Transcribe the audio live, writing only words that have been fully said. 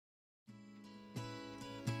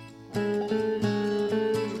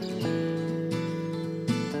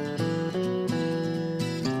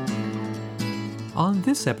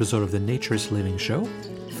this episode of the Naturist Living Show,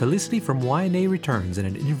 Felicity from YNA returns in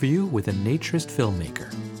an interview with a Naturist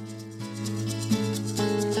Filmmaker.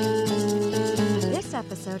 This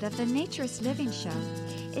episode of the Naturist Living Show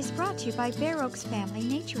is brought to you by Bear Oaks Family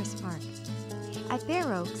Naturist Park. At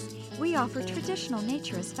Bear Oaks, we offer traditional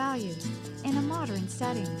naturist values in a modern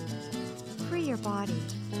setting. Free your body,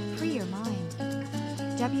 free your mind.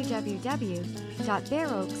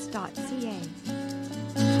 www.bearoaks.ca.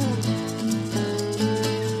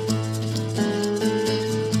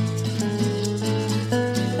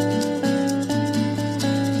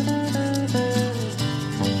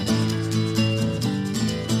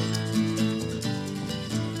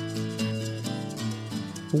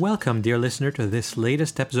 Welcome, dear listener, to this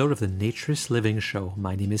latest episode of the Naturist Living Show.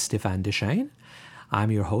 My name is Stéphane Deschênes. I'm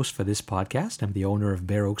your host for this podcast. I'm the owner of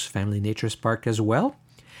Bear Oaks Family Naturist Park as well.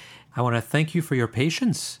 I want to thank you for your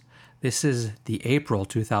patience. This is the April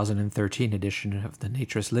 2013 edition of the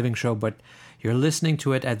Naturist Living Show, but you're listening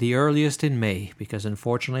to it at the earliest in May because,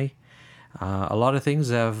 unfortunately, a lot of things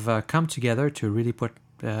have come together to really put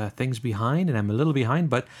things behind, and I'm a little behind,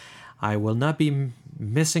 but I will not be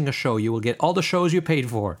missing a show. You will get all the shows you paid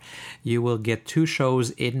for. You will get 2 shows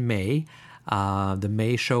in May. The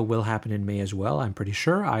May show will happen in May as well, I'm pretty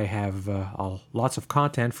sure. I have lots of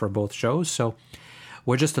content for both shows, so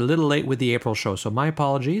we're just a little late with the April show, so my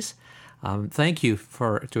apologies. Thank you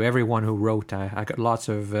to everyone who wrote. I got lots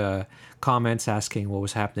of comments asking what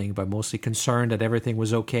was happening, but mostly concerned that everything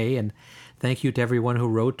was okay, and thank you to everyone who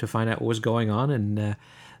wrote to find out what was going on, and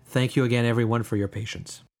thank you again, everyone, for your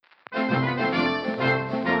patience.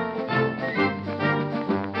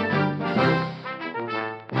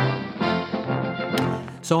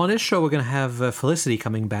 So on this show, we're going to have Felicity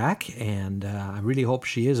coming back, and I really hope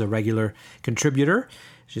she is a regular contributor.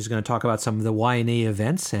 She's going to talk about some of the YNA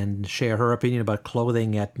events and share her opinion about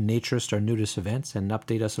clothing at naturist or nudist events and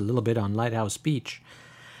update us a little bit on Lighthouse Beach.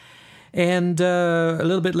 And a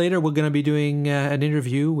little bit later, we're going to be doing an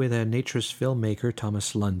interview with a naturist filmmaker,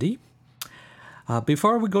 Thomas Lundy.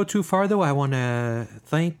 Before we go too far, though, I want to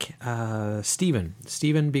thank Stephen.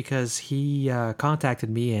 Stephen, because he contacted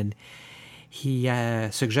me and he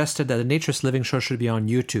suggested that the Naturist Living Show should be on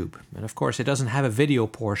YouTube. And of course, it doesn't have a video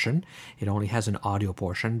portion. It only has an audio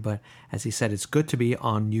portion. But as he said, it's good to be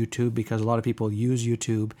on YouTube because a lot of people use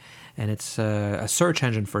YouTube and it's a search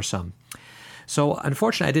engine for some. So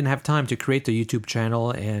unfortunately, I didn't have time to create the YouTube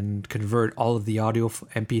channel and convert all of the audio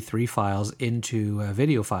MP3 files into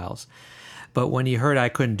video files. But when he heard I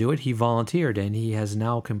couldn't do it, he volunteered, and he has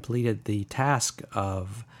now completed the task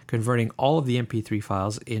of converting all of the MP3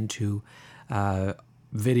 files into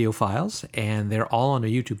video files, and they're all on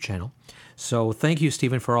the YouTube channel. So thank you,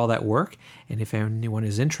 Stephen, for all that work. And if anyone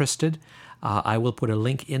is interested, I will put a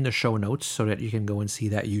link in the show notes so that you can go and see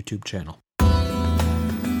that YouTube channel.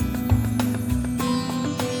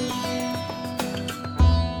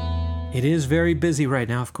 It is very busy right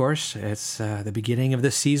now, of course. It's the beginning of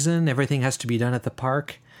the season. Everything has to be done at the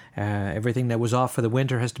park. Everything that was off for the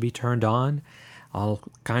winter has to be turned on. All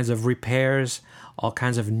kinds of repairs, all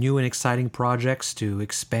kinds of new and exciting projects to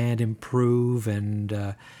expand, improve,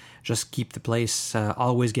 and just keep the place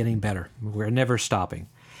always getting better. We're never stopping.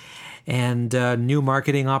 And new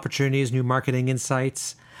marketing opportunities, new marketing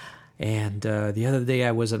insights. And the other day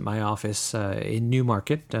I was at my office in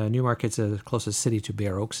Newmarket. Newmarket's the closest city to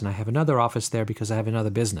Bear Oaks, and I have another office there because I have another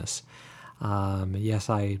business. Yes,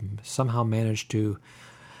 I somehow managed to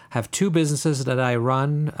have 2 businesses that I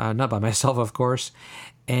run, not by myself, of course,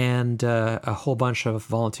 and a whole bunch of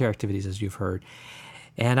volunteer activities, as you've heard.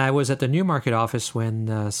 And I was at the Newmarket office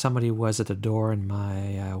when somebody was at the door, and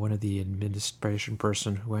my one of the administration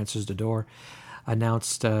person who answers the door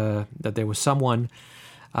announced that there was someone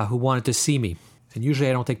who wanted to see me. And usually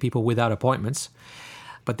I don't take people without appointments,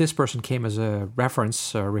 but this person came as a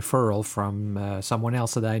reference or referral from someone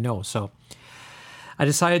else that I know. So I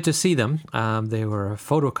decided to see them. They were a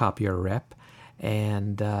photocopier rep,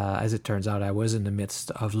 and as it turns out, I was in the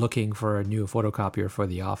midst of looking for a new photocopier for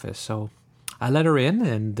the office. So I let her in,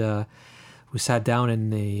 and we sat down in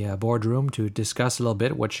the boardroom to discuss a little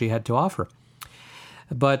bit what she had to offer.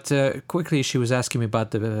 But quickly, she was asking me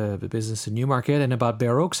about the business in Newmarket and about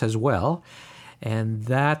Bear Oaks as well. And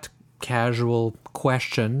that casual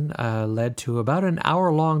question led to about an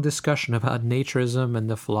hour-long discussion about naturism and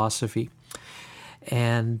the philosophy.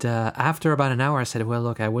 And after about an hour, I said, well,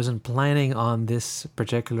 look, I wasn't planning on this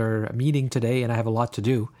particular meeting today, and I have a lot to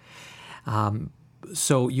do.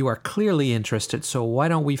 So you are clearly interested, so why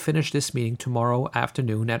don't we finish this meeting tomorrow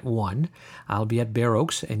afternoon at 1? I'll be at Bear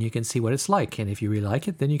Oaks, and you can see what it's like. And if you really like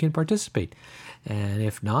it, then you can participate. And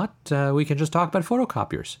if not, we can just talk about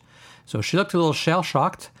photocopiers. So she looked a little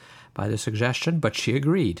shell-shocked by the suggestion, but she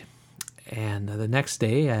agreed. And the next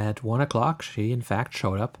day at 1 o'clock, she in fact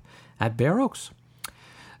showed up at Bear Oaks.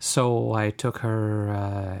 So I took her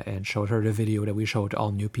and showed her the video that we showed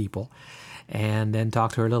all new people, and then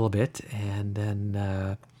talked to her a little bit. And then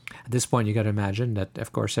at this point, you got to imagine that,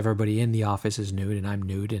 of course, everybody in the office is nude, and I'm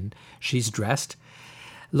nude, and she's dressed,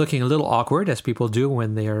 looking a little awkward, as people do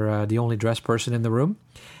when they're the only dressed person in the room.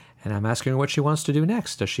 And I'm asking her what she wants to do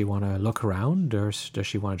next. Does she want to look around, or does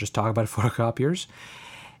she want to just talk about photocopiers?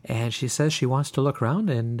 And she says she wants to look around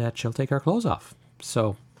and that she'll take her clothes off.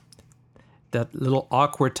 So that little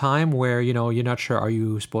awkward time where, you're not sure, are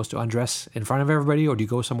you supposed to undress in front of everybody or do you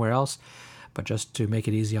go somewhere else? But just to make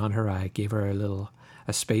it easy on her, I gave her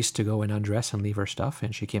a space to go and undress and leave her stuff.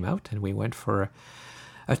 And she came out and we went for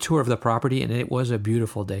a tour of the property, and it was a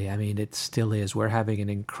beautiful day. I mean, it still is. We're having an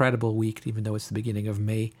incredible week, even though it's the beginning of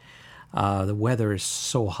May. The weather is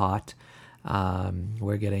so hot.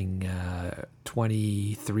 We're getting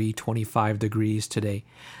 23, 25 degrees today.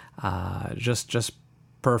 Just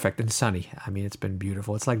perfect and sunny. I mean, it's been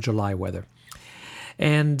beautiful. It's like July weather.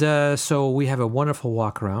 And so we have a wonderful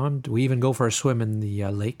walk around. We even go for a swim in the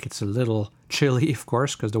lake. It's a little chilly, of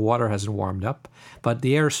course, because the water hasn't warmed up. But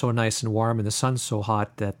the air is so nice and warm and the sun's so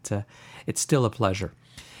hot that it's still a pleasure.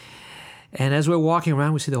 And as we're walking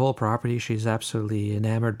around, we see the whole property. She's absolutely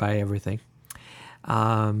enamored by everything.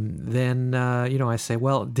 Then I say,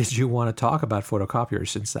 well, did you want to talk about photocopiers,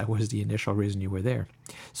 since that was the initial reason you were there?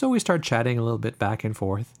 So we start chatting a little bit back and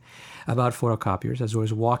forth about photocopiers. As I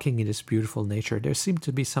was walking in this beautiful nature, there seemed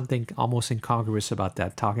to be something almost incongruous about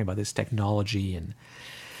that, talking about this technology and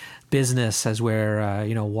business as we're,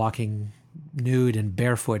 walking nude and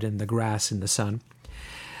barefoot in the grass in the sun.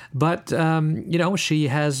 But, she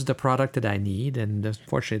has the product that I need, and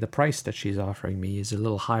unfortunately the price that she's offering me is a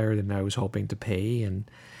little higher than I was hoping to pay. And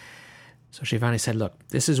so she finally said, look,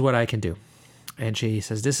 this is what I can do. And she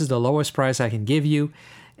says, this is the lowest price I can give you.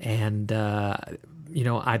 And,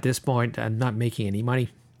 at this point, I'm not making any money.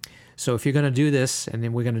 So if you're going to do this, and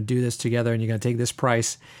then we're going to do this together, and you're going to take this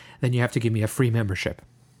price, then you have to give me a free membership.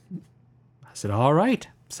 I said, all right,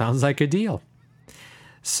 sounds like a deal.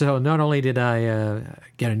 So not only did I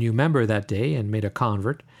get a new member that day and made a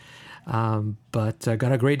convert, but I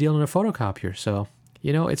got a great deal on a photocopier. So,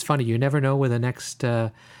 it's funny. You never know where the next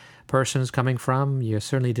person is coming from. You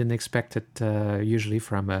certainly didn't expect it usually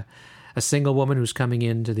from a single woman who's coming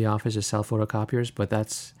into the office to sell photocopiers. But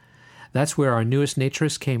that's where our newest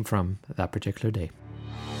naturist came from that particular day.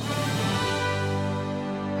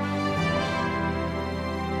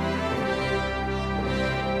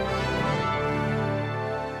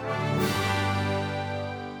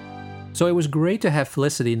 So it was great to have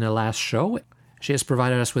Felicity in the last show. She has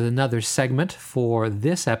provided us with another segment for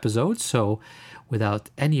this episode. So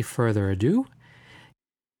without any further ado.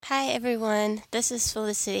 Hi everyone, this is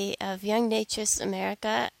Felicity of Young Naturist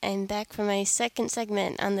America. I'm back for my second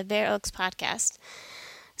segment on the Bear Oaks podcast.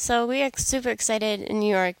 So we are super excited in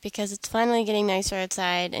New York because it's finally getting nicer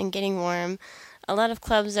outside and getting warm. A lot of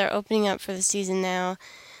clubs are opening up for the season now.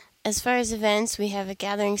 As far as events, we have a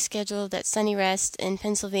gathering scheduled at Sunnyrast in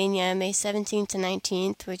Pennsylvania, May 17th to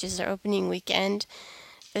 19th, which is our opening weekend.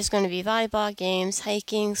 There's going to be volleyball games,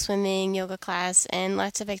 hiking, swimming, yoga class, and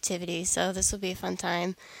lots of activities, so this will be a fun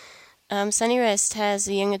time. Sunnyrast has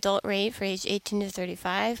a young adult rate for age 18 to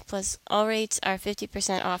 35, plus all rates are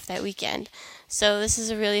 50% off that weekend. So this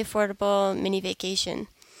is a really affordable mini vacation.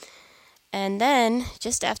 And then,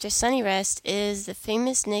 just after Sunnyrast is the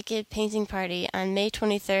famous naked painting party on May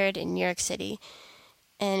 23rd in New York City.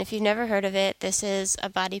 And if you've never heard of it, this is a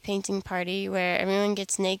body painting party where everyone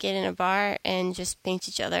gets naked in a bar and just paints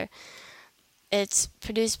each other. It's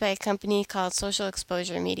produced by a company called Social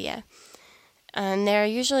Exposure Media. And there are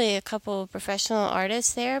usually a couple of professional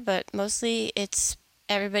artists there, but mostly it's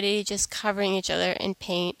everybody just covering each other in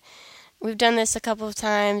paint. We've done this a couple of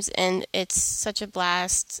times, and it's such a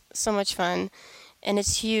blast, so much fun, and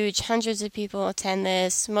it's huge. Hundreds of people attend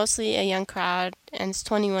this, mostly a young crowd, and it's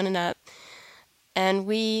 21 and up. And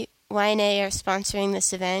we, YNA, are sponsoring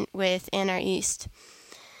this event with NR East.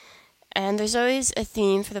 And there's always a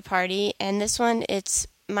theme for the party, and this one, it's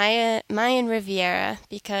Mayan Riviera,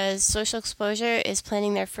 because Social Exposure is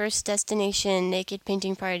planning their first destination naked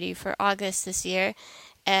painting party for August this year,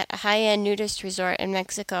 at a high-end nudist resort in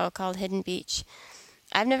Mexico called Hidden Beach.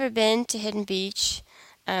 I've never been to Hidden Beach,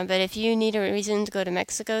 but if you need a reason to go to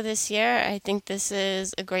Mexico this year, I think this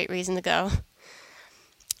is a great reason to go.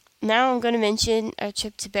 Now I'm going to mention our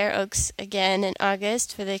trip to Bear Oaks again in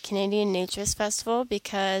August for the Canadian Naturist Festival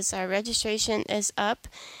because our registration is up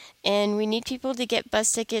and we need people to get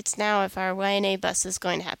bus tickets now if our YNA bus is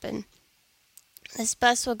going to happen. This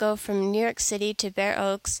bus will go from New York City to Bear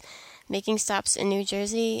Oaks, making stops in New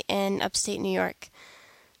Jersey and upstate New York.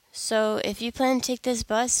 So if you plan to take this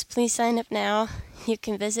bus, please sign up now. You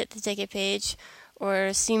can visit the ticket page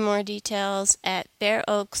or see more details at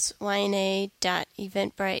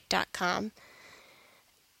bearoaksyna.eventbrite.com.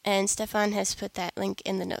 And Stefan has put that link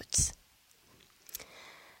in the notes.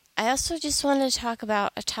 I also just wanted to talk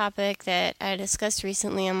about a topic that I discussed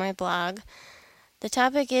recently on my blog. The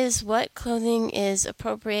topic is what clothing is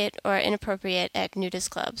appropriate or inappropriate at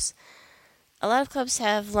nudist clubs. A lot of clubs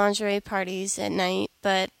have lingerie parties at night,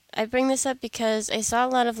 but I bring this up because I saw a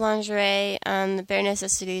lot of lingerie on the Bare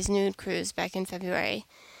Necessities nude cruise back in February.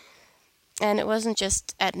 And it wasn't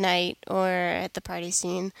just at night or at the party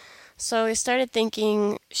scene. So I started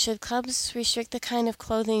thinking, should clubs restrict the kind of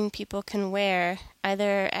clothing people can wear,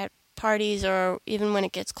 either at parties or even when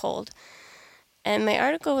it gets cold? And my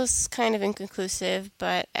article was kind of inconclusive,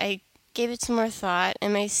 but I gave it some more thought,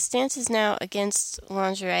 and my stance is now against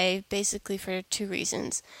lingerie, basically for two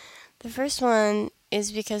reasons. The first one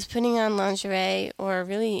is because putting on lingerie, or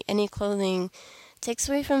really any clothing, takes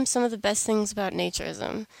away from some of the best things about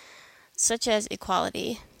naturism, such as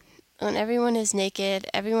equality. When everyone is naked,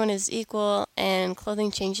 everyone is equal, and clothing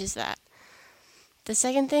changes that. The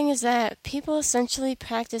second thing is that people essentially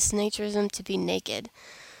practice naturism to be naked.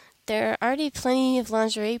 There are already plenty of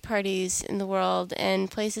lingerie parties in the world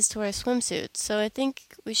and places to wear swimsuits, so I think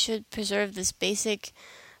we should preserve this basic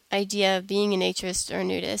idea of being a naturist or a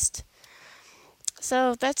nudist.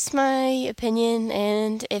 So that's my opinion,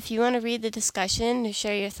 and if you want to read the discussion or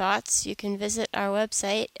share your thoughts, you can visit our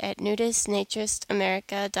website at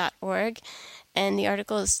nudistnaturistamerica.org, and the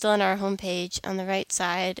article is still on our homepage on the right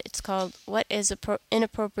side. It's called What is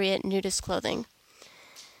Inappropriate Nudist Clothing?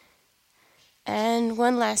 And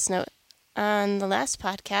one last note. On the last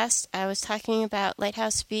podcast, I was talking about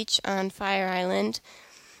Lighthouse Beach on Fire Island.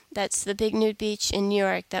 That's the big nude beach in New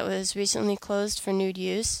York that was recently closed for nude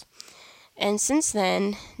use. And since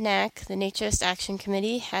then, NAC, the Naturist Action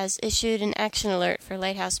Committee, has issued an action alert for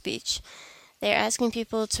Lighthouse Beach. They are asking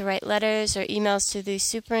people to write letters or emails to the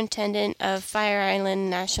superintendent of Fire Island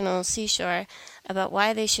National Seashore about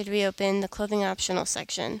why they should reopen the clothing optional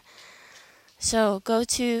section. So go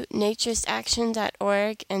to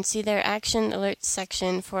naturistaction.org and see their action alert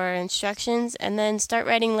section for instructions, and then start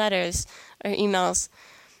writing letters or emails.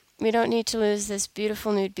 We don't need to lose this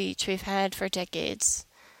beautiful nude beach we've had for decades.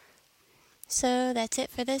 So that's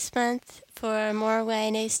it for this month. For more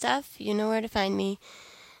YNA stuff, you know where to find me.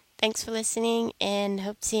 Thanks for listening, and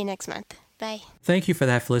hope to see you next month. Bye. Thank you for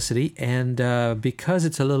that, Felicity. And because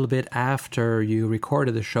it's a little bit after you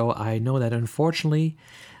recorded the show, I know that unfortunately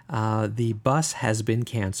the bus has been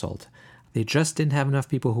canceled. They just didn't have enough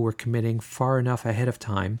people who were committing far enough ahead of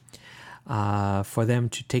time for them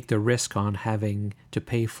to take the risk on having to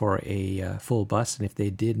pay for a full bus. And if they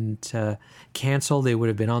didn't cancel, they would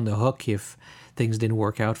have been on the hook if things didn't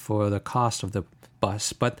work out for the cost of the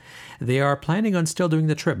bus. But they are planning on still doing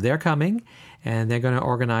the trip. They're coming, and they're going to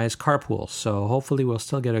organize carpools. So hopefully we'll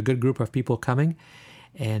still get a good group of people coming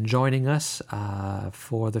and joining us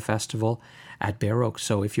for the festival at Bear Oaks.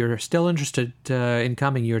 So if you're still interested in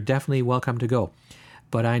coming, you're definitely welcome to go.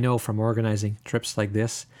 But I know from organizing trips like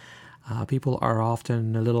this, people are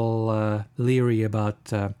often a little leery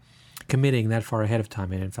about committing that far ahead of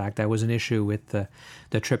time. And in fact, that was an issue with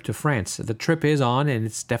the trip to France. The trip is on, and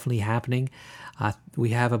it's definitely happening. We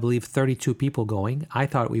have, I believe, 32 people going. I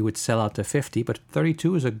thought we would sell out to 50, but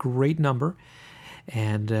 32 is a great number,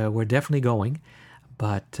 and we're definitely going.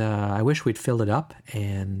 But I wish we'd filled it up,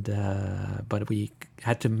 but we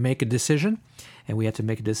had to make a decision, and we had to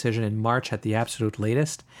make a decision in March at the absolute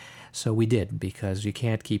latest. So we did, because you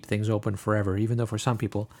can't keep things open forever, even though for some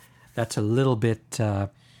people that's a little bit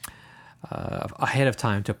ahead of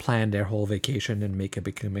time to plan their whole vacation and make a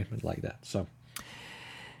big commitment like that.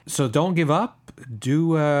 So don't give up.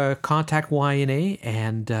 Do contact YNA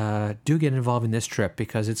and do get involved in this trip,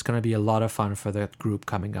 because it's going to be a lot of fun for the group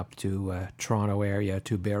coming up to Toronto area,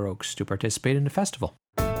 to Bear Oaks, to participate in the festival.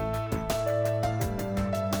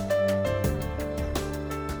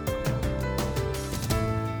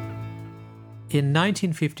 In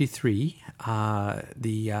 1953,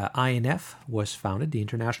 the INF was founded. The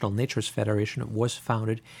International Naturist Federation was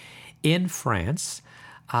founded in France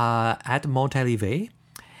at Montalivet.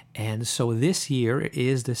 And so this year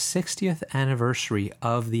is the 60th anniversary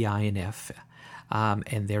of the INF,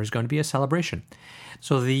 and there's going to be a celebration.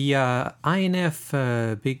 So the INF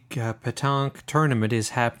Big Petanque Tournament is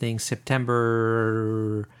happening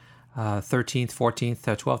September 13th, 14th,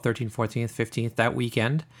 12th, 13th, 14th, 15th, that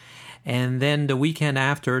weekend. And then the weekend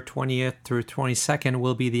after, 20th through 22nd,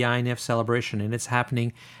 will be the INF celebration, and it's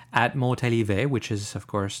happening at Montalivet, which is, of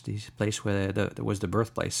course, the place where was the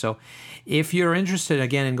birthplace. So if you're interested,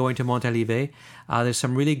 again, in going to Montalivet, there's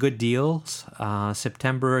some really good deals.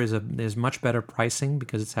 September is much better pricing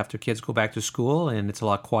because it's after kids go back to school, and it's a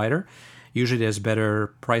lot quieter. Usually there's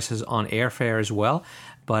better prices on airfare as well.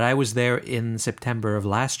 But I was there in September of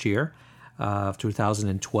last year, of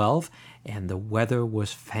 2012, and the weather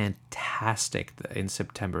was fantastic in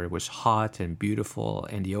September. It was hot and beautiful,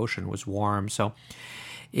 and the ocean was warm. So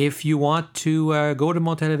if you want to go to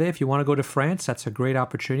Montalivet, if you want to go to France, that's a great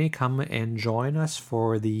opportunity. Come and join us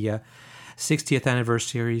for the 60th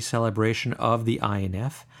anniversary celebration of the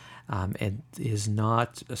INF. It is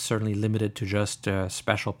not certainly limited to just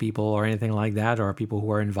special people or anything like that, or people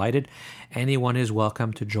who are invited. Anyone is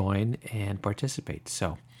welcome to join and participate.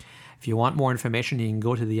 So if you want more information, you can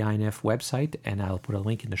go to the INF website, and I'll put a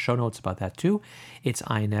link in the show notes about that too. It's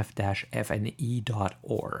inf-fne.org.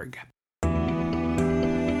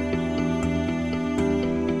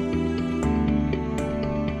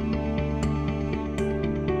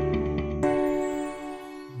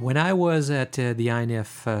 When I was at the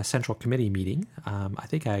INF Central Committee meeting, I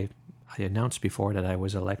think I announced before that I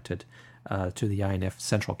was elected to the INF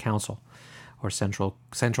Central Council, or Central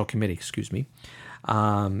Committee, excuse me,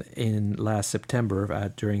 in last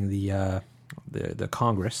September during the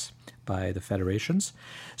Congress by the federations.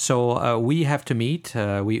 So we have to meet.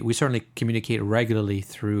 We certainly communicate regularly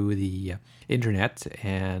through the internet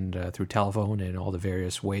and through telephone and all the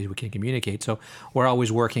various ways we can communicate. So we're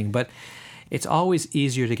always working, but it's always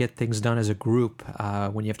easier to get things done as a group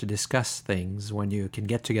when you have to discuss things, when you can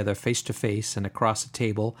get together face-to-face and across a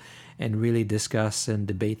table and really discuss and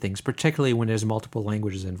debate things, particularly when there's multiple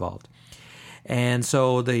languages involved. And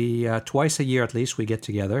so twice a year at least we get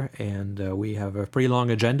together, and we have a pretty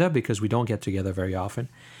long agenda because we don't get together very often.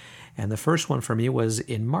 And the first one for me was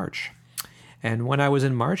in March. And when I was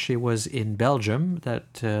in March, it was in Belgium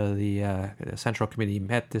that the Central Committee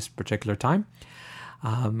met this particular time.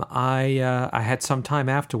 I had some time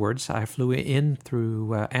afterwards. I flew in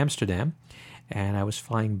through Amsterdam, and I was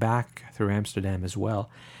flying back through Amsterdam as well.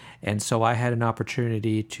 And so I had an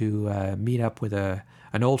opportunity to meet up with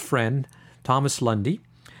an old friend, Thomas Lundy.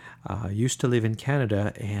 Used to live in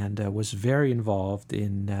Canada and was very involved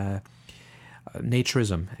in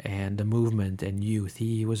naturism and the movement and youth.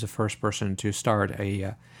 He was the first person to start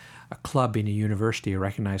a club in a university, a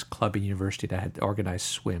recognized club in a university that had organized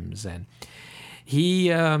swims. And he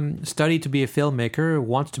studied to be a filmmaker,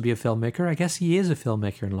 wants to be a filmmaker. I guess he is a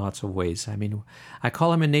filmmaker in lots of ways. I mean, I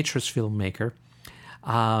call him a naturist filmmaker,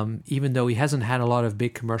 even though he hasn't had a lot of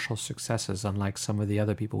big commercial successes, unlike some of the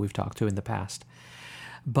other people we've talked to in the past.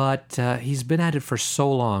 But he's been at it for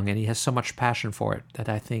so long, and he has so much passion for it, that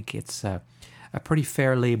I think it's a pretty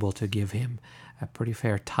fair label to give him, a pretty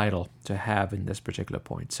fair title to have in this particular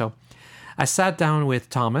point. So I sat down with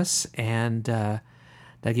Thomas, and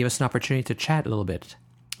that gave us an opportunity to chat a little bit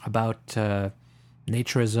about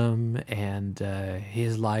naturism and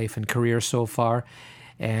his life and career so far,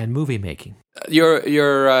 and movie making. You're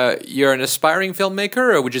an aspiring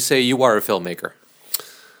filmmaker, or would you say you are a filmmaker?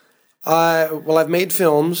 Well, I've made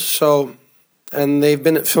films, and they've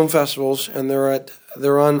been at film festivals, and they're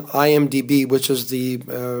on IMDb, which is the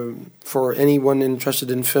for anyone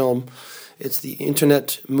interested in film, it's the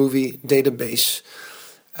Internet Movie Database,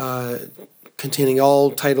 containing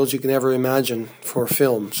all titles you can ever imagine for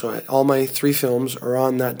film. So all my 3 films are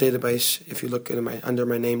on that database. If you look at under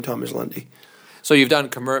my name, Thomas Lundy. So you've done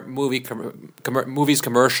movies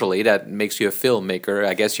commercially. That makes you a filmmaker.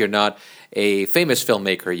 I guess you're not a famous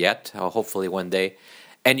filmmaker yet. Hopefully one day.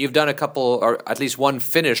 And you've done a couple, or at least one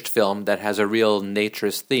finished film that has a real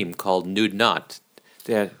naturist theme called Nude Not.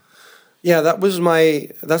 Yeah,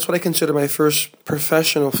 that's what I consider my first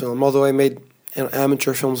professional film. Although I made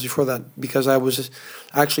amateur films before that, because I was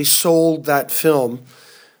actually sold that film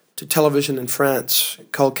to television in France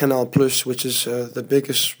called Canal Plus, which is the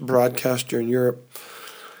biggest broadcaster in Europe,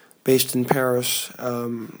 based in Paris.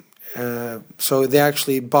 So they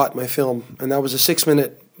actually bought my film, and that was a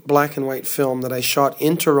 6-minute black and white film that I shot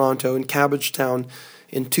in Toronto, in Cabbagetown,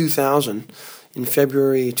 in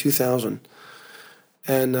February 2000,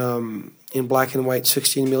 and in black and white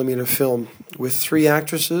 16mm film with 3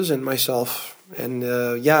 actresses and myself. And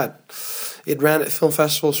it ran at film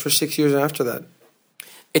festivals for 6 years after that.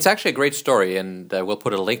 It's actually a great story, and we'll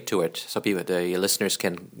put a link to it so the listeners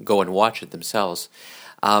can go and watch it themselves.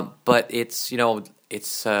 But there's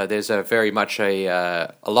a very much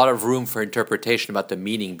a lot of room for interpretation about the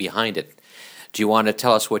meaning behind it. Do you want to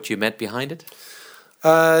tell us what you meant behind it?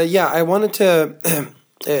 I wanted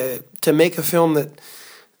to make a film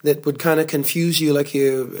that would kind of confuse you, like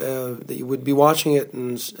that you would be watching it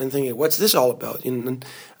and thinking, "What's this all about?" And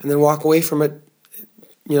then walk away from it,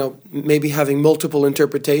 maybe having multiple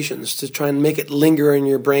interpretations to try and make it linger in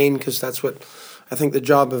your brain, because that's what I think the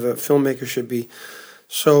job of a filmmaker should be.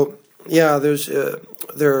 So there's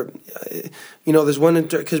one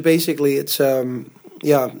because basically it's a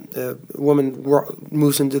woman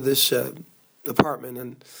moves into this apartment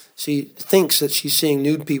and she thinks that she's seeing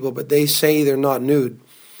nude people, but they say they're not nude.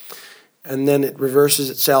 And then it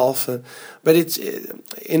reverses itself. But it's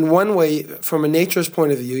in one way, from a naturist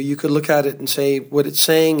point of view, you could look at it and say what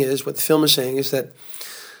the film is saying is that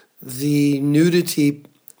the nudity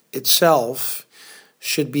itself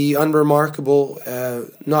should be unremarkable,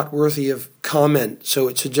 not worthy of comment. So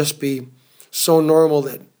it should just be so normal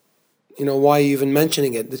that, why are you even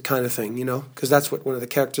mentioning it, that kind of thing, because that's what one of the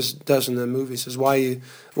characters does in the movie, says, why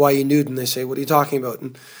are you nude? And they say, what are you talking about?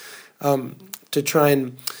 And to try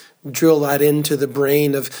and drill that into the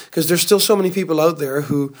brain because there's still so many people out there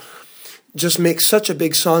who just make such a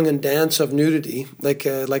big song and dance of nudity, like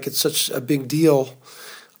it's such a big deal,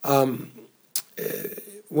 when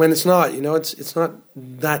it's not. It's not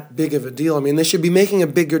that big of a deal. I mean, they should be making a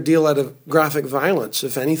bigger deal out of graphic violence,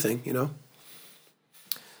 if anything.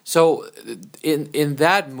 So, in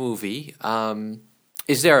that movie,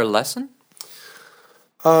 is there a lesson?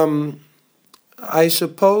 I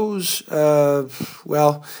suppose,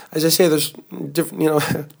 as I say, there's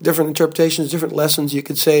different interpretations, different lessons. You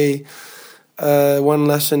could say one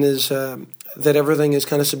lesson is that everything is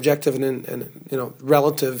kind of subjective and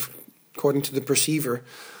relative according to the perceiver.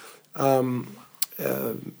 So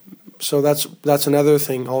that's another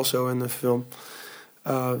thing also in the film.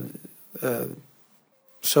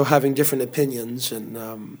 So having different opinions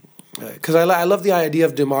and. Because I love the idea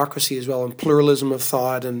of democracy as well, and pluralism of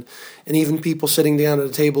thought, and even people sitting down at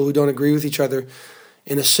a table who don't agree with each other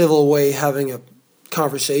in a civil way, having a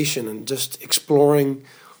conversation and just exploring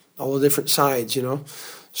all the different sides,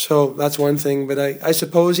 So that's one thing. But I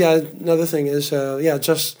suppose, another thing is,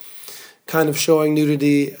 just kind of showing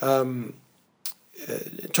nudity, trying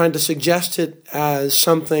to suggest it as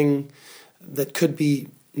something that could be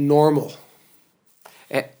normal.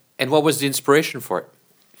 And what was the inspiration for it?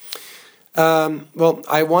 I knew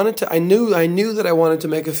that I wanted to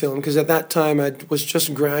make a film because at that time I was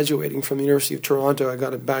just graduating from the University of Toronto. I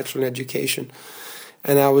got a bachelor in education,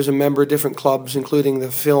 and I was a member of different clubs, including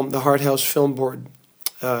the Hart House Film Board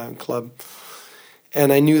club.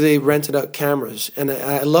 And I knew they rented out cameras, and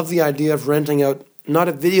I love the idea of renting out not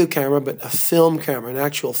a video camera but a film camera, an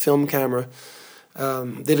actual film camera.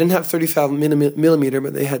 They didn't have 35 millimeter,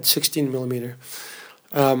 but they had 16 millimeter.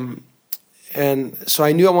 And so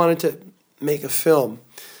I knew I wanted to make a film,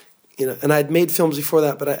 and I'd made films before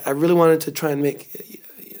that, but I really wanted to try and make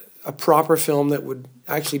a proper film that would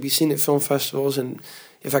actually be seen at film festivals, and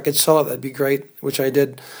if I could sell it, that'd be great, which I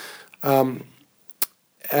did. But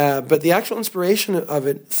the actual inspiration of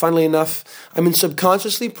it, funnily enough,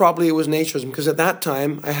 subconsciously, probably it was naturism, because at that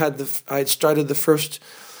time I had started the first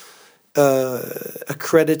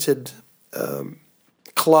accredited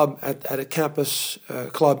club at a campus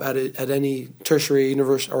club at any tertiary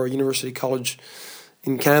university or university college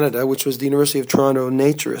in Canada, which was the University of Toronto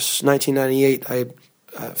Naturists. 1998, I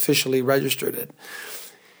officially registered it.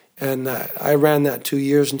 And I ran that 2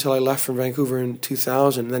 years until I left from Vancouver in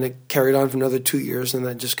 2000. Then it carried on for another 2 years, and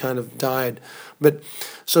that just kind of died. But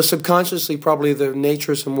so subconsciously, probably the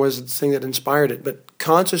naturism was the thing that inspired it. But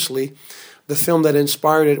consciously, the film that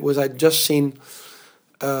inspired it was I'd just seen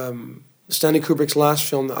Stanley Kubrick's last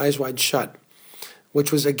film, The Eyes Wide Shut,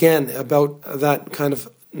 which was, again, about that kind of,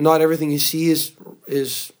 not everything you see is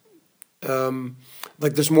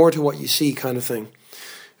like there's more to what you see kind of thing.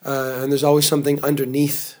 And there's always something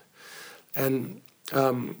underneath. And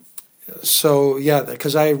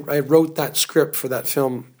because I wrote that script for that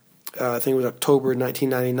film, I think it was October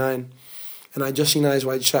 1999, and I just seen Eyes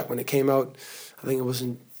Wide Shut when it came out. I think it was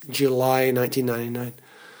in July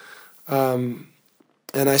 1999.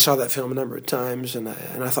 And I saw that film a number of times, and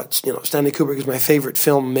I thought, Stanley Kubrick is my favorite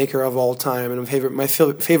filmmaker of all time, and my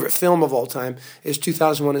favorite film of all time is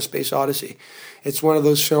 2001: A Space Odyssey. It's one of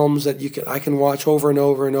those films that I can watch over and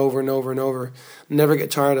over and over and over and over, never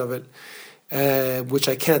get tired of it. Which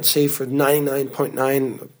I can't say for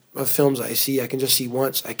 99.9 of films I see. I can just see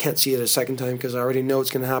once. I can't see it a second time because I already know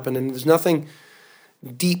it's going to happen, and there's nothing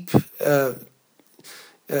deep.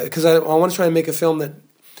 Because I want to try and make a film that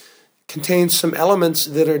contains some elements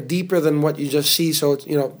that are deeper than what you just see. So it's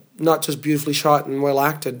not just beautifully shot and well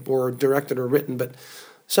acted or directed or written, but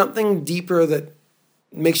something deeper that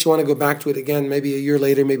makes you want to go back to it again, maybe a year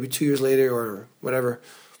later, maybe 2 years later, or whatever.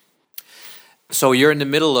 So you're in the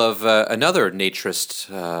middle of another naturist,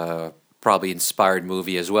 probably inspired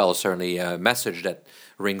movie as well. Certainly a message that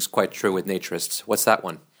rings quite true with naturists. What's that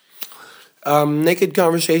one? Naked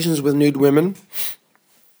Conversations with Nude Women.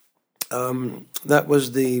 That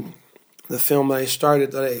was the film that I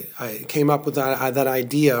started. That I came up with that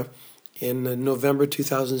idea in November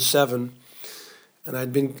 2007, and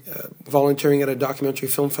I'd been volunteering at a documentary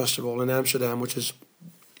film festival in Amsterdam, which is,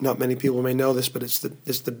 not many people may know this, but it's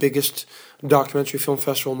the biggest documentary film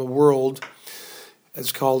festival in the world.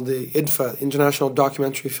 It's called the IDFA, International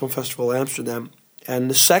Documentary Film Festival Amsterdam. And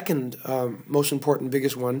the second most important,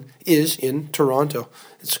 biggest one is in Toronto.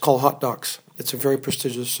 It's called Hot Docs. It's a very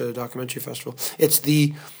prestigious documentary festival. It's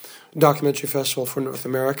the documentary festival for North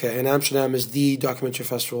America, and Amsterdam is the documentary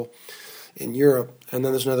festival in Europe. And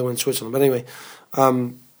then there's another one in Switzerland. But anyway,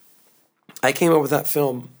 I came up with that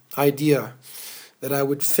film idea that I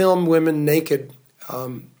would film women naked,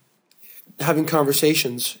 having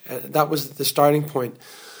conversations. That was the starting point.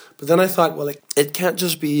 But then I thought, well, it can't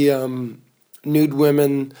just be nude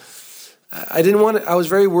women. I didn't want it. I was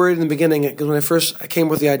very worried in the beginning because when I came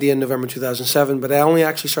with the idea in November 2007, but I only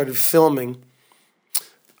actually started filming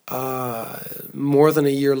more than a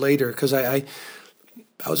year later because I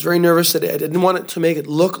was very nervous that I didn't want it to make it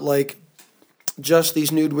look like just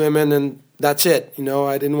these nude women and that's it.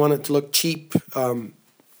 I didn't want it to look cheap or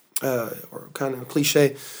kind of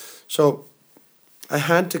cliche. So I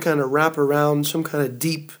had to kind of wrap around some kind of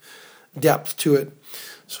deep depth to it.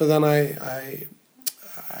 So then I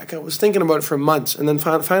was thinking about it for months, and then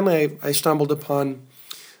finally I stumbled upon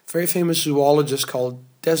a very famous zoologist called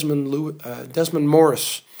Desmond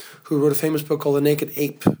Morris, who wrote a famous book called The Naked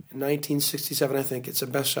Ape in 1967, I think. It's a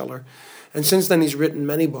bestseller. And since then he's written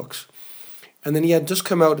many books. And then he had just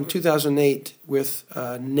come out in 2008 with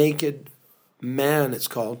Naked Man, it's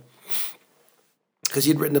called, because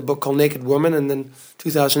he'd written a book called Naked Woman, and then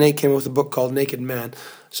 2008 came out with a book called Naked Man.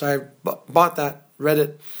 So I bought that, read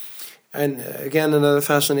it, and again, another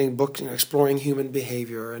fascinating book exploring human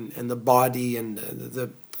behavior and the body and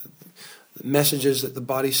the messages that the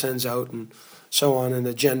body sends out and so on, and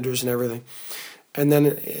the genders and everything. And then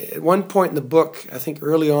at one point in the book, I think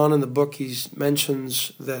early on in the book, he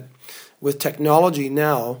mentions that with technology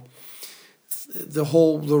now, the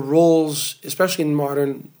roles, especially in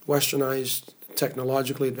modern westernized,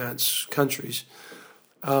 technologically advanced countries,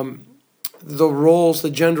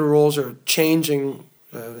 the gender roles are changing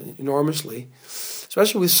enormously,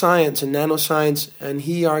 especially with science and nanoscience. And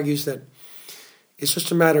he argues that it's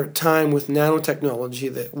just a matter of time with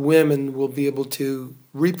nanotechnology that women will be able to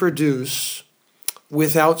reproduce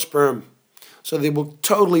without sperm. So they will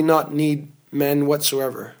totally not need men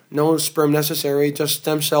whatsoever. No sperm necessary, just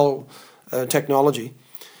stem cell technology.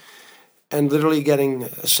 And literally getting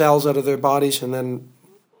cells out of their bodies and then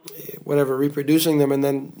reproducing them, and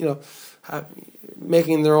then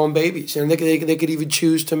making their own babies. And they could even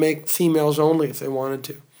choose to make females only if they wanted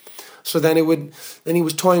to. So then he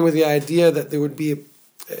was toying with the idea that there would be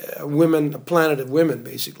a planet of women,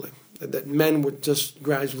 basically, that men would just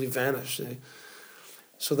gradually vanish.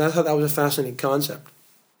 So I thought that was a fascinating concept.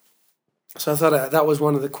 So I thought that was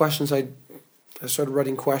one of the questions I started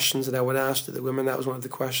writing questions that I would ask to the women. That was one of the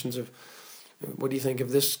questions of, what do you think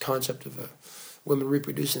of this concept of women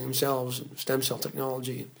reproducing themselves and stem cell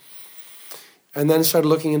technology? And then started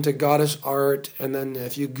looking into goddess art. And then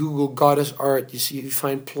if you Google goddess art, you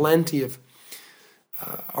find plenty of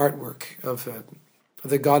artwork of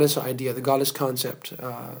the goddess idea, the goddess concept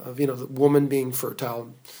of the woman being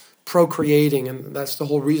fertile, procreating, and that's the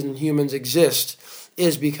whole reason humans exist,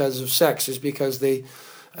 is because of sex, is because they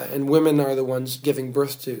and women are the ones giving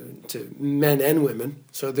birth to men and women,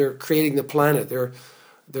 so they're creating the planet. They're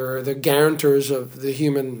the guarantors of the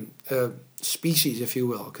human species, if you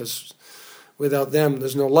will, because without them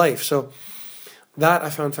there's no life. So that I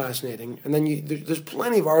found fascinating. And then there's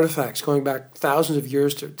plenty of artifacts going back thousands of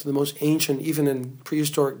years to the most ancient, even in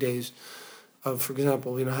prehistoric days, of, for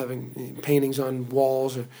example, having paintings on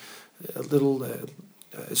walls or little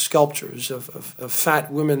sculptures of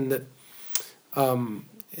fat women that,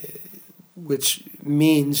 which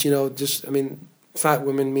means, fat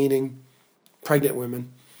women meaning pregnant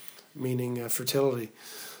women, meaning fertility.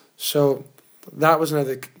 So that was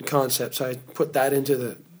another concept. So I put that into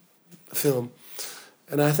the film.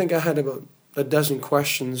 And I think I had about a dozen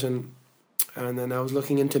questions, and then I was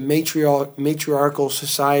looking into matriarchal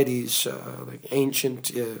societies, like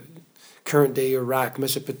ancient, current day Iraq,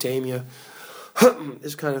 Mesopotamia,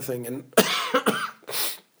 this kind of thing. And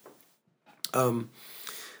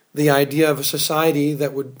the idea of a society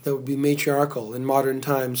that would be matriarchal in modern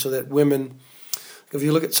times, so that women, if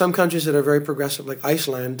you look at some countries that are very progressive, like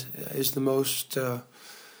Iceland is the most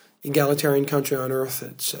egalitarian country on earth.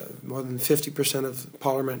 It's more than 50% of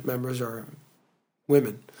parliament members are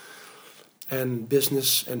women, and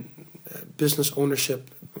business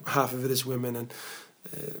ownership, half of it is women, and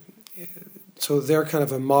so they're kind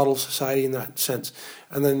of a model society in that sense.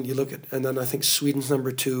 And then you look at, and then I think Sweden's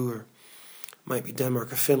number 2, or might be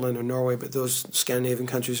Denmark or Finland or Norway, but those Scandinavian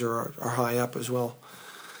countries are high up as well.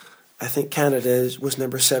 I think Canada was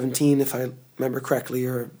number 17, if I remember correctly,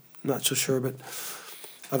 or not so sure, but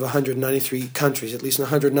of 193 countries, at least in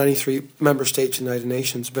 193 member states in the United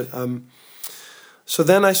Nations. But so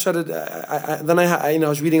then I started. I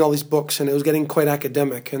was reading all these books, and it was getting quite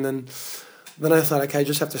academic. And then I thought, okay, I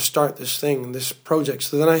just have to start this project.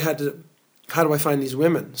 So then I had to, how do I find these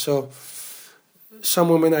women? So some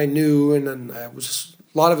women I knew, and then a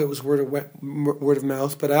lot of it was word of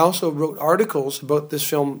mouth. But I also wrote articles about this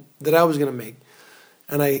film that I was going to make,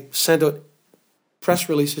 and I sent out press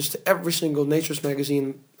releases to every single naturist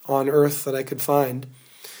magazine on earth that I could find.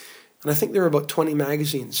 And I think there were about 20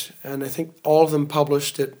 magazines, and I think all of them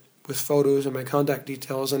published it with photos and my contact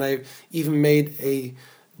details. And I even made a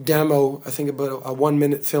demo, I think about a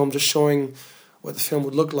 1-minute film, just showing what the film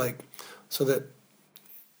would look like, so that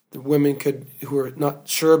the women who were not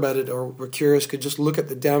sure about it or were curious, could just look at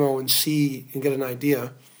the demo and see and get an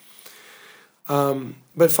idea.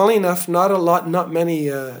 But funnily enough, not many,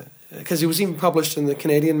 because it was even published in the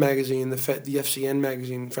Canadian magazine, the FCN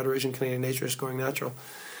magazine, Federation Canadian Naturist Going Natural,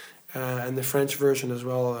 and the French version as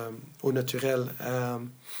well, Au Naturel.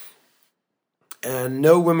 And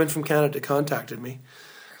no women from Canada contacted me.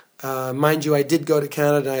 Mind you, I did go to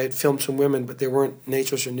Canada. I had filmed some women, but they weren't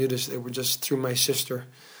naturists or nudists. They were just through my sister,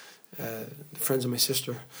 friends of my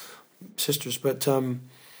sisters. But and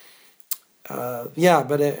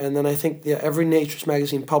then I think every naturist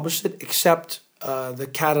magazine published it except the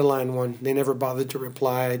Catalan one. They never bothered to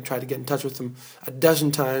reply. I tried to get in touch with them a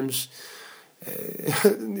dozen times.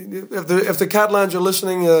 If the Catalans are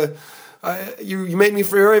listening, you made me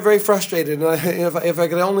very, very frustrated. And if I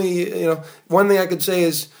could only, one thing I could say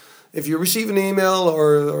is, if you receive an email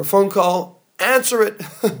or a phone call, answer it.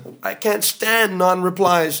 I can't stand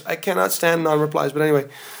non-replies. I cannot stand non-replies. But anyway,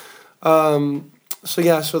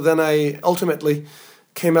 so then I ultimately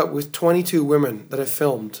came up with 22 women that I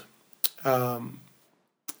filmed. And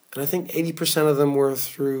I think 80% of them were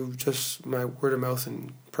through just my word of mouth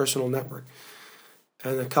and personal network.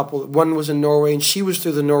 And one was in Norway, and she was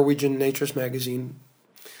through the Norwegian Naturist magazine.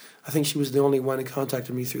 I think she was the only one who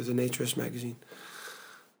contacted me through the Naturist magazine.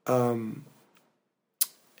 And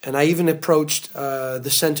I even approached the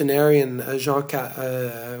centenarian, what's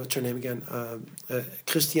her name again?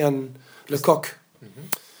 Christiane Lecoq. Mm-hmm.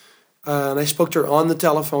 And I spoke to her on the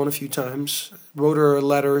telephone a few times, wrote her a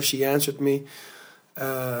letter, she answered me.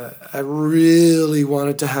 I really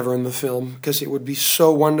wanted to have her in the film because it would be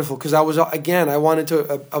so wonderful. Because I wanted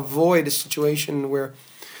to avoid a situation where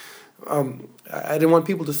I didn't want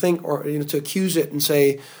people to think or to accuse it and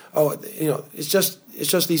say, oh, it's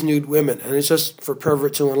just these nude women, and it's just for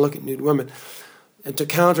perverts who want to look at nude women. And to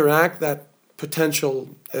counteract that potential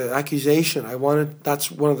accusation, that's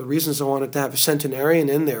one of the reasons I wanted to have a centenarian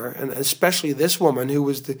in there, and especially this woman who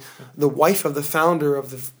was the wife of the founder of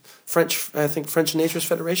the French Naturist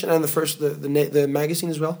Federation, and the magazine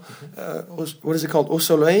as well. Mm-hmm. What is it called? Au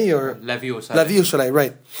Soleil or La Vie au Soleil? La Vie au Soleil,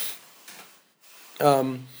 right?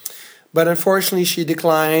 But unfortunately, she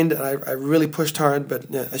declined. I really pushed hard, but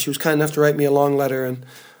she was kind enough to write me a long letter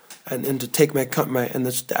and to take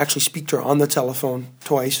to actually speak to her on the telephone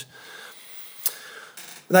twice.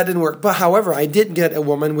 That didn't work. But however, I did get a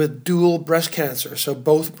woman with dual breast cancer, so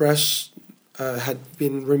both breasts had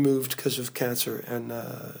been removed because of cancer, and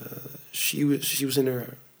she was in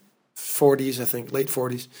her 40s, I think, late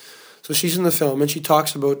 40s. So she's in the film, and she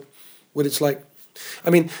talks about what it's like. I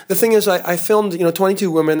mean, the thing is, I filmed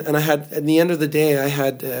 22 women, and I had, at the end of the day,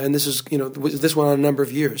 and this is this went on a number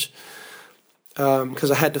of years,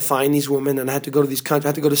 because I had to find these women, and I had to go to these countries. I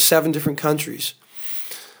had to go to 7 different countries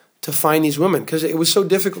to find these women, because it was so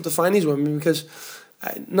difficult to find these women. Because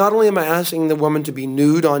not only am I asking the woman to be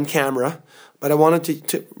nude on camera, but I wanted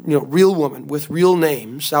to real women with real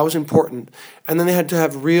names. That was important, and then they had to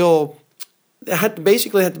have They had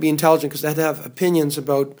to be intelligent, because they had to have opinions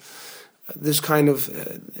about this kind of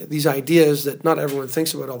these ideas that not everyone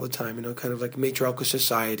thinks about all the time, kind of like matriarchal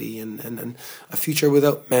society and a future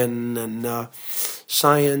without men, and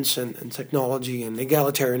science and technology and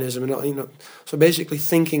egalitarianism, and all, so basically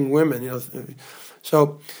thinking women,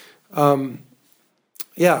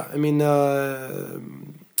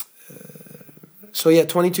 So yeah,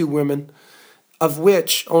 22 women, of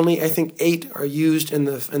which only I think 8 are used in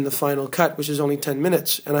the final cut, which is only 10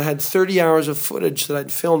 minutes. And I had 30 hours of footage that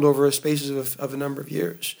I'd filmed over a space of a number of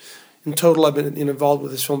years. In total, I've been involved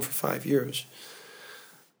with this film for 5 years.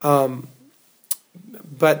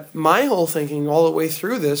 But my whole thinking all the way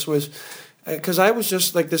through this was, because I was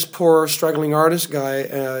just like this poor struggling artist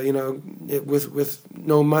guy, with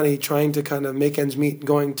no money, trying to kind of make ends meet,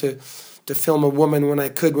 going to film a woman when I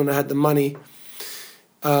had the money.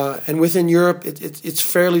 And within Europe, it's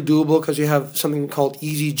fairly doable because you have something called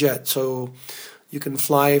EasyJet, so you can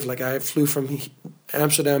fly. Like I flew from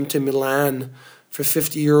Amsterdam to Milan for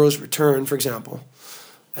 €50 return, for example.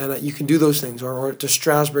 And you can do those things. Or to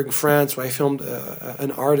Strasbourg, France, where I filmed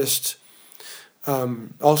an artist,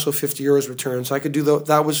 also €50 return. So I could do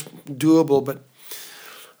that was doable. But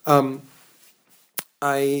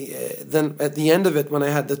I then at the end of it, when I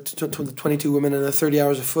had the 22 women and the 30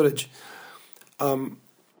 hours of footage,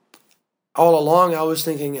 all along I was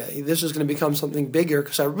thinking this is going to become something bigger,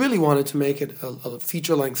 because I really wanted to make it a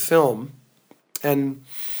feature-length film. And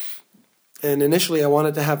initially I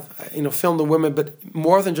wanted to have, film the women, but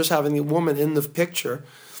more than just having the woman in the picture.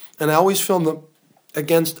 And I always filmed them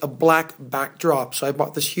against a black backdrop. So I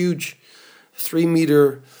bought this huge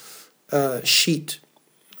 3-meter sheet,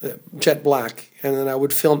 jet black, and then I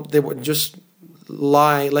would film. They would just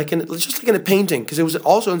lie like in a painting, because it was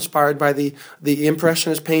also inspired by the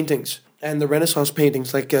Impressionist paintings and the Renaissance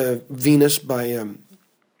paintings, like Venus by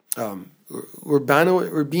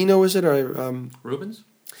Urbino, is it, or Rubens?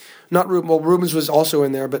 Not Rubens. Well, Rubens was also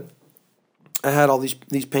in there, but I had all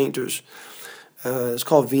these painters. It's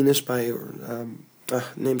called Venus by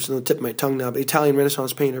name's on the tip of my tongue now, but Italian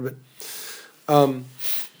Renaissance painter. But and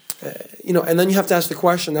then you have to ask the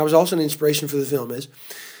question. That was also an inspiration for the film. Is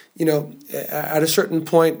at a certain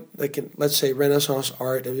point, like in, let's say, Renaissance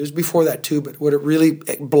art, it was before that too, but where it really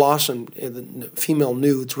blossomed, the female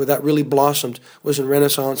nudes, where that really blossomed was in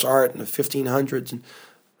Renaissance art in the 1500s and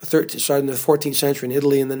started in the 14th century in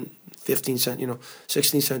Italy, and then 15th century,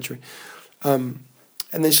 16th century. And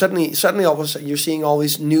then suddenly all of a sudden you're seeing all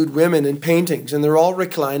these nude women in paintings, and they're all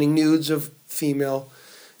reclining nudes of female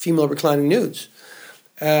reclining nudes.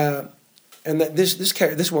 And that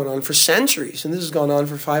this went on for centuries, and this has gone on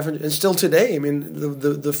for 500, and still today. I mean,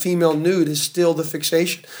 the female nude is still the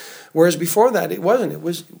fixation, whereas before that it wasn't. It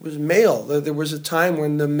was male. There was a time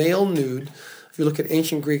when the male nude. If you look at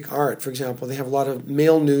ancient Greek art, for example, they have a lot of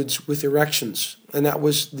male nudes with erections, and that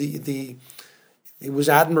was it was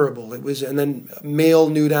admirable. It was, and then male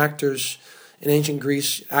nude actors in ancient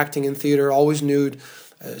Greece acting in theater, always nude,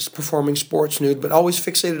 performing sports nude, but always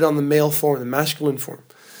fixated on the male form, the masculine form.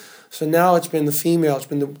 So now it's been the female, it's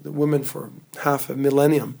been the women for half a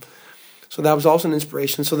millennium. So that was also an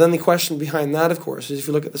inspiration. So then the question behind that, of course, is if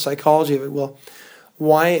you look at the psychology of it, well,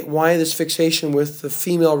 why this fixation with the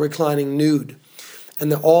female reclining nude?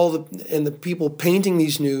 And the people painting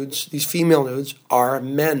these nudes, these female nudes, are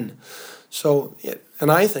men. So, and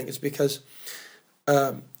I think it's because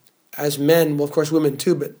as men, well, of course, women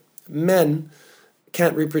too, but men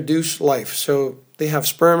can't reproduce life. So they have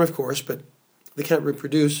sperm, of course, but they can't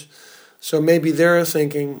reproduce. So maybe they're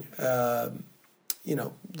thinking, the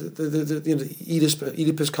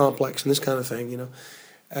Oedipus complex and this kind of thing,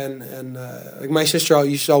 And like my sister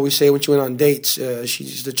used to always say when she went on dates, she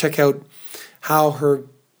used to check out how her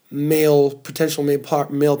potential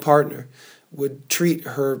male partner would treat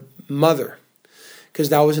her mother, because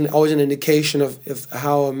that was always an indication of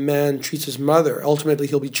how a man treats his mother. Ultimately,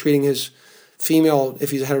 he'll be treating his female,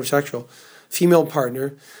 if he's a heterosexual, female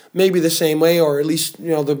partner, maybe the same way, or at least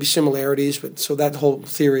there'll be similarities. But so that whole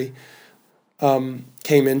theory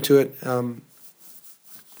came into it.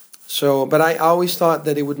 But I always thought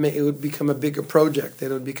that it would become a bigger project,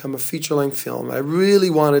 that it would become a feature-length film. I really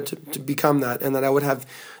wanted to become that, and that I would have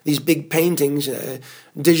these big paintings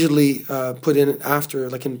digitally put in after,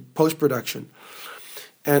 like in post-production,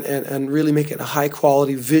 and really make it a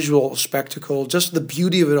high-quality visual spectacle, just the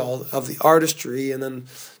beauty of it all, of the artistry, and then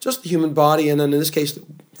just the human body, and then in this case, the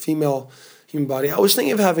female human body. I was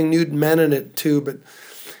thinking of having nude men in it too, but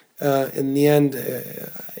in the end,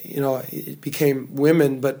 it became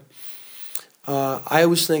women, but I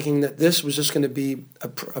was thinking that this was just going to be a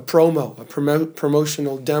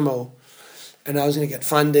promotional demo, and I was going to get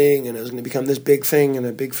funding, and it was going to become this big thing and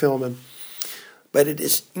a big film. But it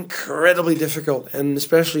is incredibly difficult, and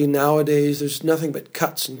especially nowadays, there's nothing but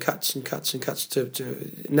cuts and cuts and cuts and cuts. To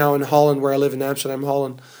now in Holland, where I live in Amsterdam,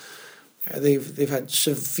 Holland, they've had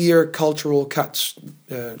severe cultural cuts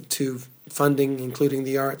to funding, including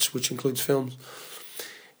the arts, which includes films.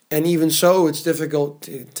 And even so, it's difficult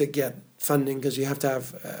to get funding because you have to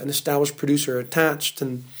have an established producer attached,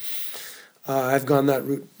 and I've gone that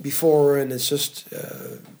route before, and it's just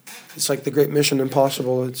it's like the great Mission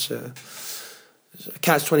Impossible. It's a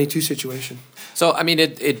catch-22 situation. So, I mean,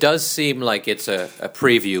 it does seem like it's a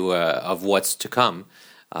preview of what's to come.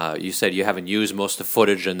 You said you haven't used most of the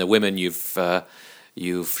footage and the women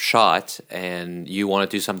you've shot, and you want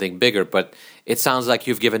to do something bigger, but it sounds like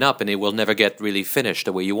you've given up and it will never get really finished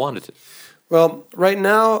the way you wanted it. Well, right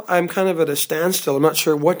now I'm kind of at a standstill. I'm not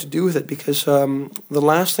sure what to do with it because the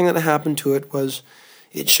last thing that happened to it was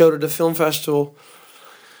it showed at a film festival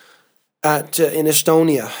in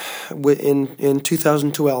Estonia in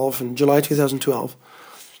 2012, in July 2012.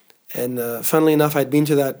 And funnily enough, I'd been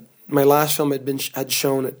to that. My last film had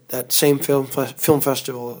shown at that same film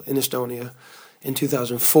festival in Estonia in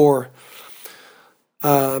 2004.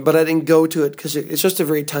 But I didn't go to it because it's just a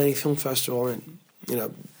very tiny film festival, and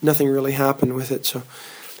nothing really happened with it. So,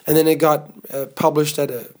 and then it got published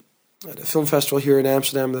at a film festival here in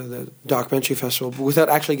Amsterdam, the documentary festival, but without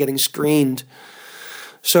actually getting screened.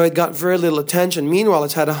 So it got very little attention. Meanwhile,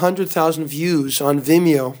 it's had 100,000 views on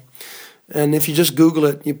Vimeo. And if you just Google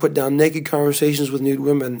it, you put down naked conversations with nude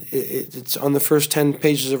women, it's on the first 10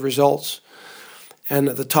 pages of results. And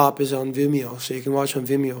at the top is on Vimeo, so you can watch on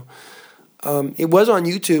Vimeo. It was on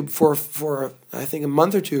YouTube for I think a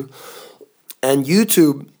month or two. And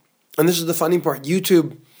YouTube, and this is the funny part,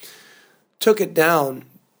 YouTube took it down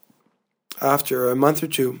after a month or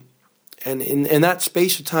two. And in that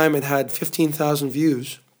space of time, it had 15,000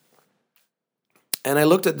 views. And I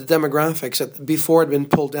looked at the demographics before it had been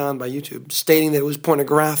pulled down by YouTube, stating that it was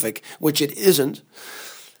pornographic, which it isn't,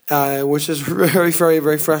 which is very, very,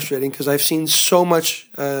 very frustrating because I've seen so many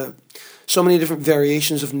different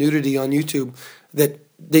variations of nudity on YouTube that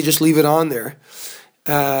they just leave it on there,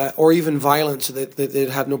 or even violence that they'd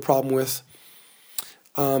have no problem with.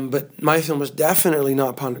 But my film was definitely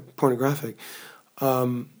not pornographic.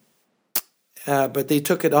 But they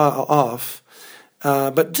took it off.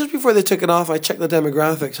 But just before they took it off, I checked the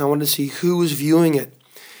demographics. I wanted to see who was viewing it.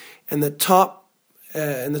 And in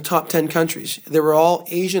the top 10 countries, they were all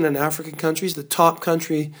Asian and African countries. The top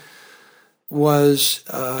country was,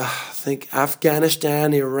 I think,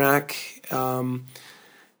 Afghanistan, Iraq, and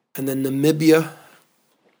then Namibia,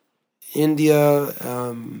 India,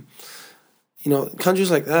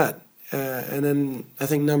 countries like that. And then I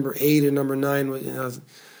think number 8 or number 9 was,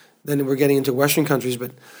 then we're getting into Western countries,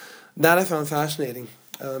 but that I found fascinating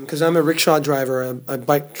because I'm a rickshaw driver, a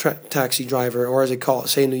bike taxi driver, or as they call it,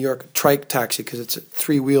 say in New York, a trike taxi because it's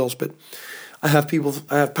 3 wheels. But I have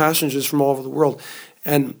passengers from all over the world,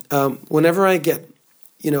 and whenever I get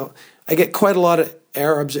quite a lot of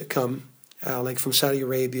Arabs that come, like from Saudi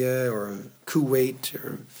Arabia or Kuwait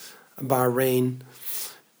or Bahrain,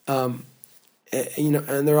 and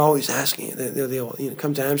they're always asking. They'll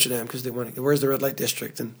come to Amsterdam because they want to. Where's the red light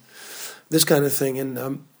district and this kind of thing,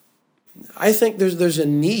 and I think there's a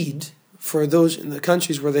need for those in the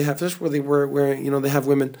countries where they have this, where they have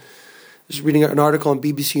women. I was reading an article on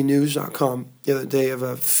bbcnews.com the other day of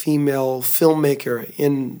a female filmmaker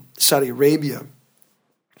in Saudi Arabia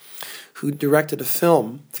who directed a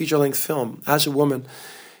feature-length film, as a woman,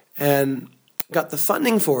 and got the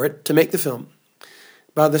funding for it to make the film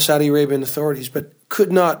by the Saudi Arabian authorities, but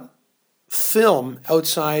could not film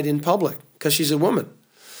outside in public because she's a woman.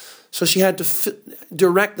 So she had to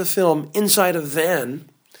direct the film inside a van,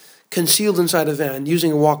 concealed inside a van,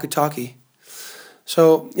 using a walkie-talkie.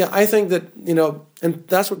 So, yeah, I think that, and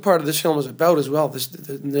that's what part of this film is about as well,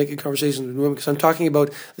 the naked conversations with women, because I'm talking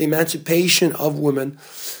about the emancipation of women,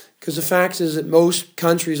 because the fact is that most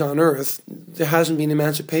countries on earth, there hasn't been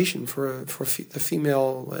emancipation for the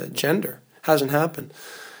female gender. Hasn't happened.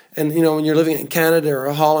 And, when you're living in Canada or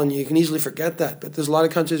Holland, you can easily forget that. But there's a lot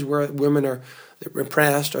of countries where women are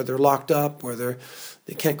repressed, or they're locked up, or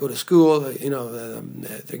they can't go to school,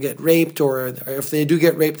 they get raped, or if they do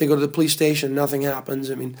get raped, they go to the police station, nothing happens.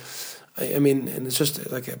 I mean, and it's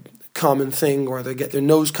just like a common thing, or they get their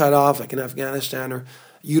nose cut off, like in Afghanistan, or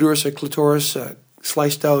uterus or clitoris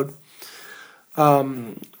sliced out,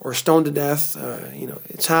 or stoned to death.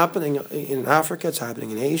 It's happening in Africa, it's happening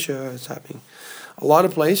in Asia, it's happening a lot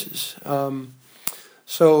of places.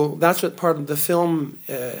 So that's what part of the film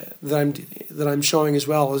that I'm showing as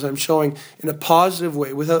well, is I'm showing in a positive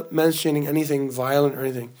way without mentioning anything violent or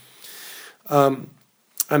anything. I'm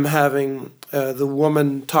having the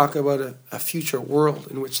woman talk about a future world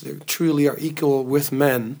in which they truly are equal with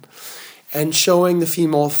men, and showing the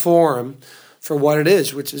female form for what it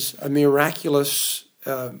is, which is a miraculous.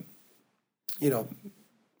 It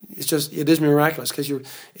is miraculous because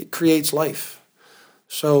it creates life.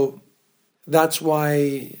 So That's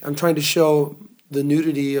why I'm trying to show the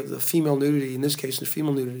nudity of the female nudity, in this case the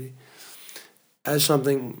female nudity, as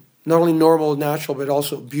something not only normal, natural, but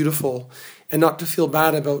also beautiful, and not to feel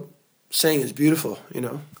bad about saying it's beautiful, you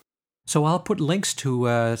know. So I'll put links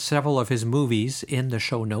to several of his movies in the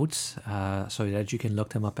show notes so that you can look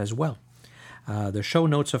them up as well. The show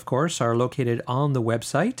notes, of course, are located on the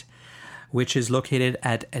website, which is located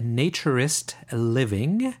at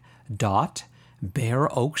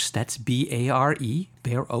naturistliving.bareoaks, that's B-A-R-E,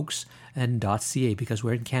 bareoaks, and .ca, because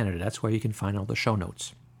we're in Canada. That's where you can find all the show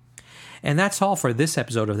notes. And that's all for this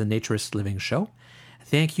episode of the Naturist Living Show.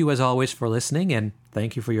 Thank you, as always, for listening, and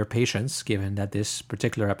thank you for your patience, given that this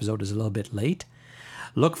particular episode is a little bit late.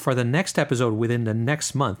 Look for the next episode within the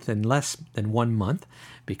next month, in less than 1 month,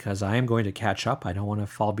 because I am going to catch up. I don't want to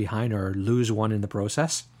fall behind or lose one in the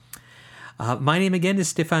process. My name again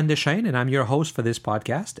is Stéphane Deschênes, and I'm your host for this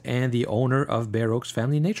podcast and the owner of Bare Oaks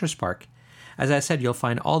Family Naturist Park. As I said, you'll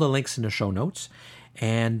find all the links in the show notes.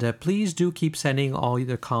 And please do keep sending all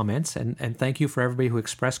your comments. And thank you for everybody who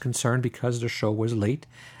expressed concern because the show was late.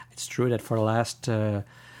 It's true that for the last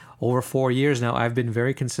over 4 years now, I've been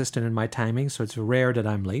very consistent in my timing, so it's rare that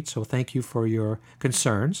I'm late. So thank you for your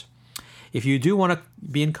concerns. If you do want to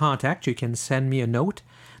be in contact, you can send me a note.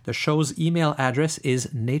 The show's email address is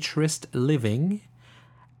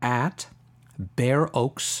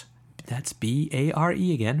naturistliving@bareoaks, that's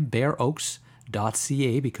B-A-R-E again,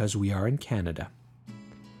 bareoaks.ca, because we are in Canada.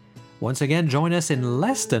 Once again, join us in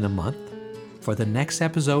less than a month for the next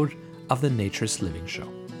episode of the Naturist Living Show.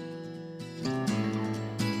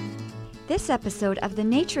 This episode of the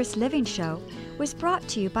Naturist Living Show was brought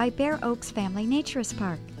to you by Bare Oaks Family Naturist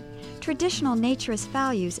Park. Traditional naturist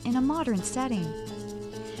values in a modern setting.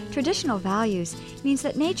 Traditional values means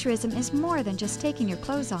that naturism is more than just taking your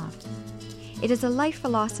clothes off. It is a life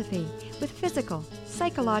philosophy with physical,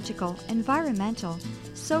 psychological, environmental,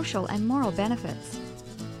 social, and moral benefits.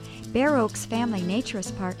 Bare Oaks Family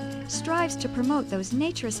Naturist Park strives to promote those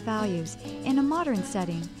naturist values in a modern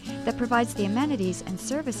setting that provides the amenities and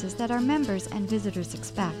services that our members and visitors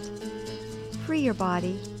expect. Free your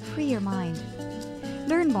body, free your mind.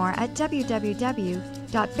 Learn more at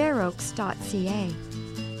www.bareoaks.ca.